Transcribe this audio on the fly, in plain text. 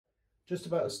Just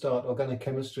about to start organic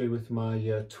chemistry with my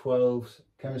year 12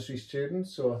 chemistry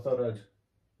students, so I thought I'd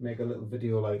make a little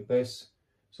video like this.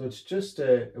 So it's just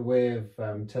a way of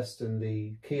testing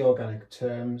the key organic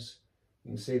terms.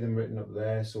 You can see them written up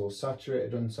there. So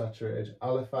saturated, unsaturated,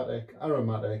 aliphatic,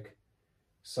 aromatic,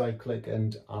 cyclic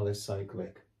and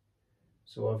alicyclic.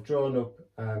 So I've drawn up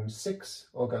 6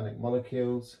 organic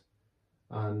molecules,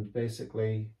 and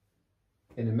basically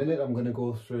in a minute I'm going to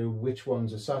go through which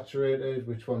ones are saturated,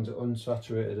 which ones are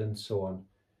unsaturated and so on.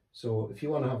 So if you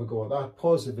want to have a go at that,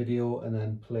 pause the video and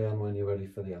then play on when you're ready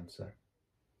for the answer.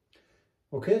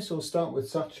 Okay, so we'll start with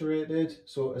saturated.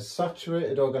 So a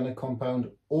saturated organic compound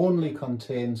only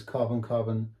contains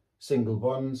carbon-carbon single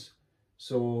bonds.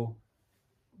 So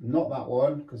not that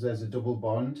one, because there's a double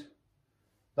bond.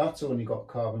 That's only got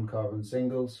carbon-carbon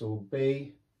singles, so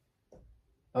B.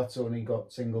 That's only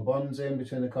got single bonds in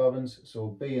between the carbons, so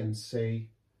B and C.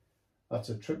 That's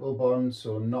a triple bond,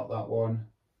 so not that one.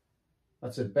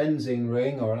 That's a benzene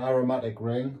ring or an aromatic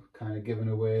ring, kind of giving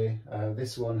away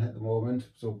this one at the moment.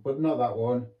 So, but not that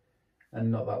one,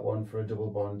 and not that one for a double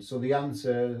bond. So the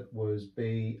answer was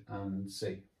B and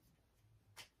C.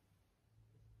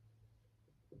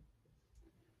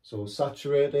 So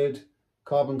saturated,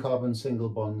 carbon-carbon single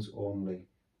bonds only.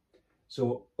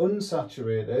 So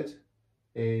unsaturated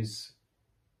is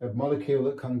a molecule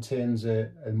that contains a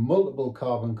multiple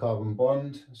carbon-carbon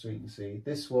bond. So you can see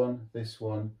this one, this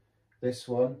one, this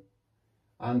one,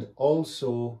 and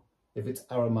also if it's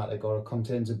aromatic or it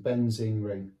contains a benzene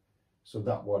ring. So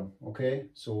that one, okay?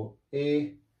 So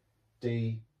A,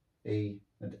 D, E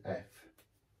and F.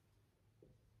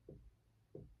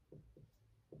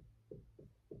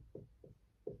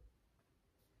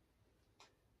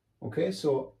 Okay,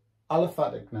 so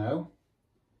aliphatic now.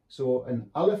 So an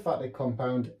aliphatic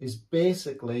compound is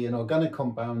basically an organic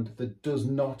compound that does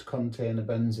not contain a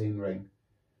benzene ring.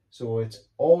 So it's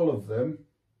all of them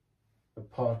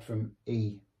apart from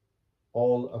E,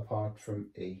 all apart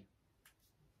from E.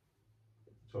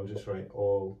 So I'll just write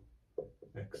all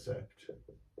except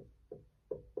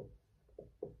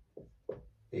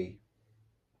E.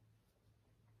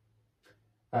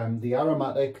 The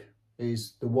aromatic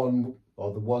is the one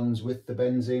or the ones with the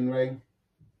benzene ring.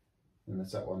 And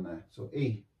that's that one there, so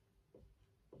E.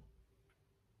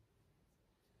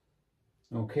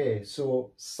 Okay,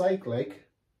 so cyclic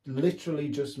literally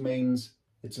just means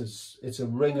it's a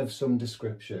ring of some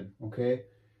description, okay?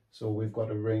 So we've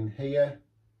got a ring here,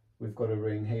 we've got a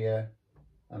ring here,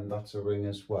 and that's a ring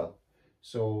as well.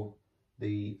 So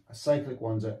the cyclic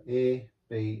ones are A,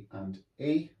 B, and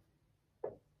E.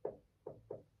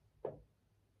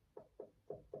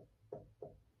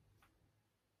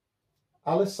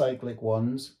 Alicyclic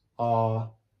ones are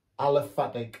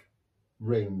aliphatic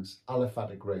rings,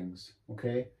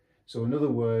 okay? So in other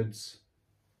words,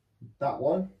 that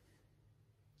one,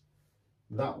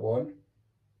 but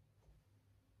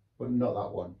not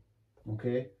that one,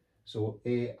 okay? So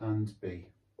A and B.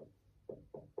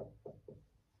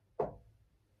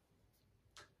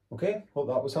 Okay, hope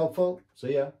that was helpful.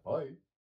 See ya, bye.